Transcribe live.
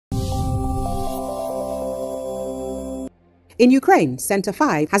In Ukraine, Center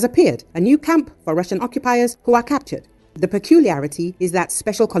 5 has appeared, a new camp for Russian occupiers who are captured. The peculiarity is that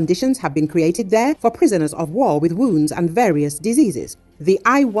special conditions have been created there for prisoners of war with wounds and various diseases. The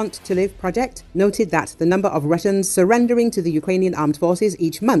I Want to Live project noted that the number of Russians surrendering to the Ukrainian Armed Forces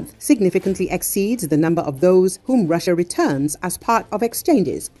each month significantly exceeds the number of those whom Russia returns as part of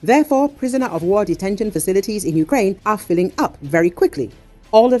exchanges. Therefore, prisoner of war detention facilities in Ukraine are filling up very quickly.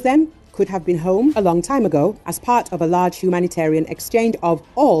 All of them could have been home a long time ago as part of a large humanitarian exchange of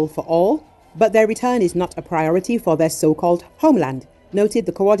all for all, but their return is not a priority for their so-called homeland, noted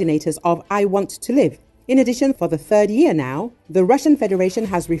the coordinators of I Want to Live. In addition, for the third year now, the Russian Federation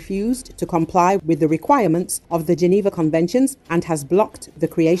has refused to comply with the requirements of the Geneva Conventions and has blocked the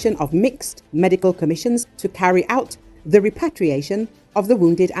creation of mixed medical commissions to carry out the repatriation of the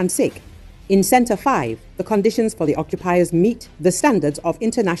wounded and sick. In Center 5, the conditions for the occupiers meet the standards of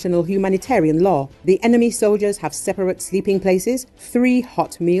international humanitarian law. The enemy soldiers have separate sleeping places, 3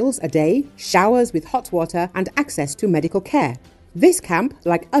 hot meals a day, showers with hot water, and access to medical care. This camp,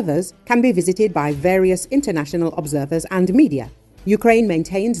 like others, can be visited by various international observers and media. Ukraine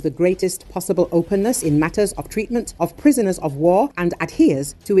maintains the greatest possible openness in matters of treatment of prisoners of war and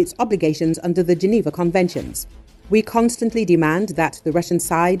adheres to its obligations under the Geneva Conventions. We constantly demand that the Russian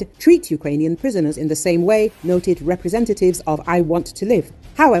side treat Ukrainian prisoners in the same way, noted representatives of I Want to Live.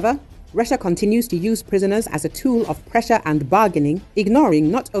 However, Russia continues to use prisoners as a tool of pressure and bargaining,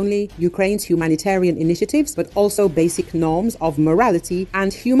 ignoring not only Ukraine's humanitarian initiatives, but also basic norms of morality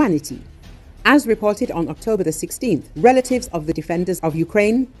and humanity. As reported on October the 16th, relatives of the defenders of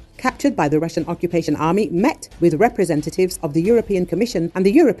Ukraine captured by the Russian occupation army met with representatives of the European Commission and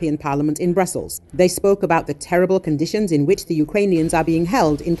the European Parliament in Brussels. They spoke about the terrible conditions in which the Ukrainians are being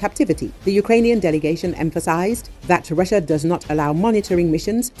held in captivity. The Ukrainian delegation emphasized that Russia does not allow monitoring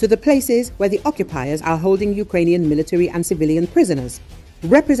missions to the places where the occupiers are holding Ukrainian military and civilian prisoners.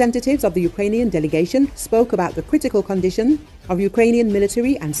 Representatives of the Ukrainian delegation spoke about the critical condition of Ukrainian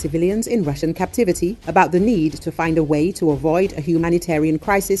military and civilians in Russian captivity, about the need to find a way to avoid a humanitarian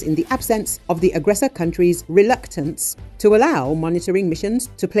crisis in the absence of the aggressor country's reluctance to allow monitoring missions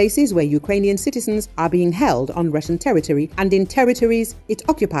to places where Ukrainian citizens are being held on Russian territory and in territories it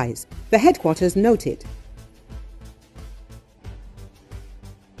occupies, the headquarters noted.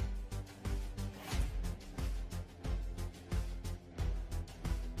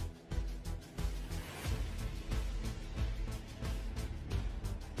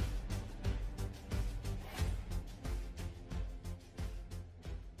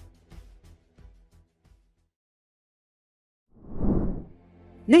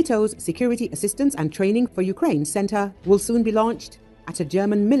 NATO's Security Assistance and Training for Ukraine Center will soon be launched at a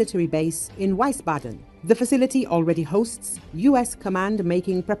German military base in Wiesbaden. The facility already hosts US command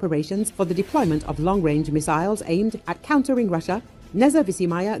making preparations for the deployment of long-range missiles aimed at countering Russia,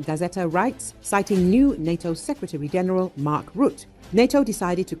 Nezavisimaya Gazeta writes, citing new NATO Secretary General Mark Rutte. NATO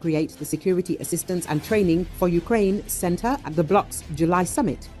decided to create the Security Assistance and Training for Ukraine Center at the bloc's July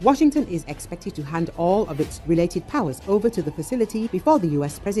summit. Washington is expected to hand all of its related powers over to the facility before the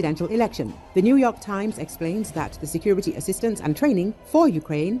US presidential election. The New York Times explains that the Security Assistance and Training for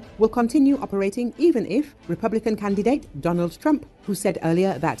Ukraine will continue operating even if Republican candidate Donald Trump, who said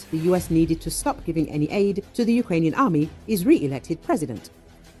earlier that the US needed to stop giving any aid to the Ukrainian army, is re-elected president.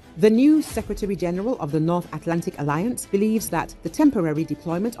 The new Secretary General of the North Atlantic Alliance believes that the temporary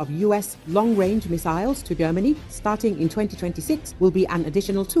deployment of US long-range missiles to Germany starting in 2026 will be an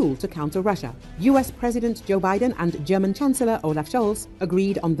additional tool to counter Russia. US President Joe Biden and German Chancellor Olaf Scholz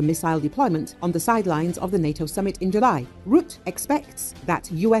agreed on the missile deployment on the sidelines of the NATO summit in July. Rutte expects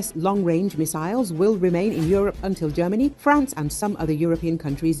that US long-range missiles will remain in Europe until Germany, France and some other European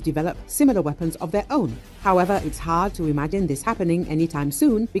countries develop similar weapons of their own. However, it's hard to imagine this happening anytime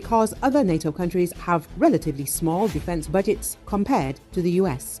soon because other NATO countries have relatively small defense budgets compared to the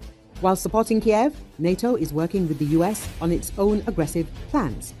US. While supporting Kiev, NATO is working with the US on its own aggressive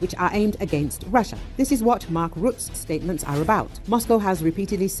plans, which are aimed against Russia. This is what Mark Rutte's statements are about. Moscow has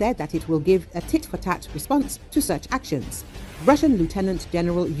repeatedly said that it will give a tit-for-tat response to such actions. Russian Lieutenant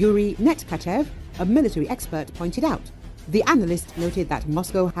General Yuri Netkachev, a military expert, pointed out. The analyst noted that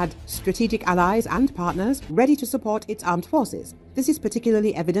Moscow had strategic allies and partners ready to support its armed forces. This is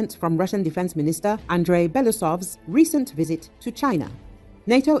particularly evident from Russian Defense Minister Andrei Belousov's recent visit to China.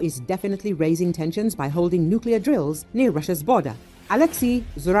 NATO is definitely raising tensions by holding nuclear drills near Russia's border. Alexei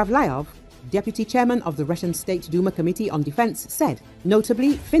Zuravlyov, deputy chairman of the Russian State Duma Committee on Defense, said.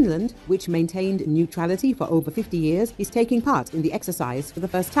 Notably, Finland, which maintained neutrality for over 50 years, is taking part in the exercise for the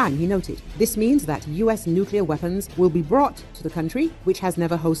first time, he noted. This means that US nuclear weapons will be brought to the country, which has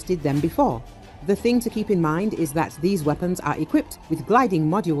never hosted them before. The thing to keep in mind is that these weapons are equipped with gliding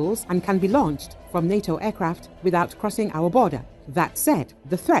modules and can be launched from NATO aircraft without crossing our border. That said,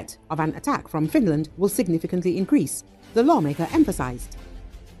 the threat of an attack from Finland will significantly increase, the lawmaker emphasized.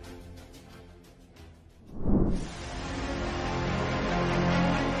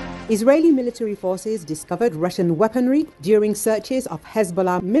 Israeli military forces discovered Russian weaponry during searches of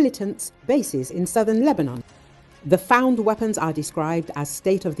Hezbollah militants' bases in southern Lebanon. The found weapons are described as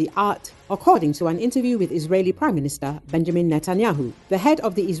state-of-the-art, according to an interview with Israeli Prime Minister Benjamin Netanyahu. The head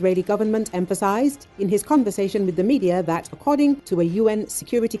of the Israeli government emphasized in his conversation with the media that, according to a UN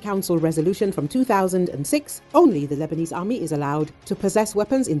Security Council resolution from 2006, only the Lebanese army is allowed to possess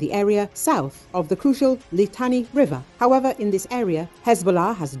weapons in the area south of the crucial Litani River. However, in this area,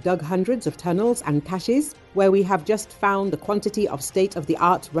 Hezbollah has dug hundreds of tunnels and caches where we have just found the quantity of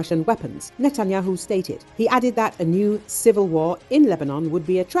state-of-the-art Russian weapons, Netanyahu stated. He added that a new civil war in Lebanon would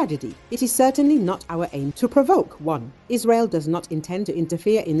be a tragedy. It is certainly not our aim to provoke one. Israel does not intend to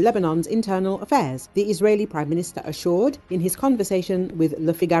interfere in Lebanon's internal affairs, the Israeli Prime Minister assured in his conversation with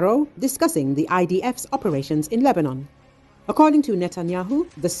Le Figaro discussing the IDF's operations in Lebanon. According to Netanyahu,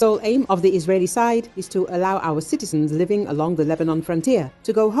 the sole aim of the Israeli side is to allow our citizens living along the Lebanon frontier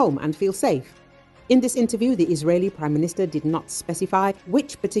to go home and feel safe. In this interview, the Israeli Prime Minister did not specify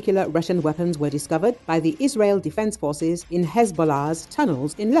which particular Russian weapons were discovered by the Israel Defense Forces in Hezbollah's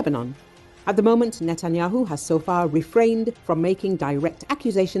tunnels in Lebanon. At the moment, Netanyahu has so far refrained from making direct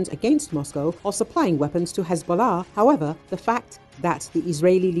accusations against Moscow or supplying weapons to Hezbollah. However, the fact that the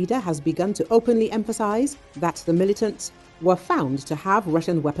Israeli leader has begun to openly emphasize that the militants were found to have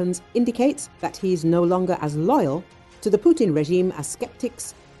Russian weapons indicates that he is no longer as loyal to the Putin regime as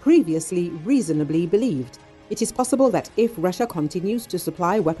skeptics previously reasonably believed. It is possible that if Russia continues to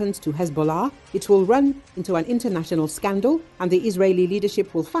supply weapons to Hezbollah, it will run into an international scandal, and the Israeli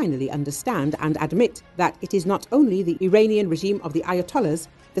leadership will finally understand and admit that it is not only the Iranian regime of the Ayatollahs,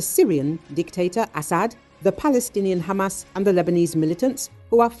 the Syrian dictator Assad, the Palestinian Hamas, and the Lebanese militants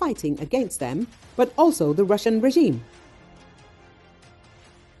who are fighting against them, but also the Russian regime.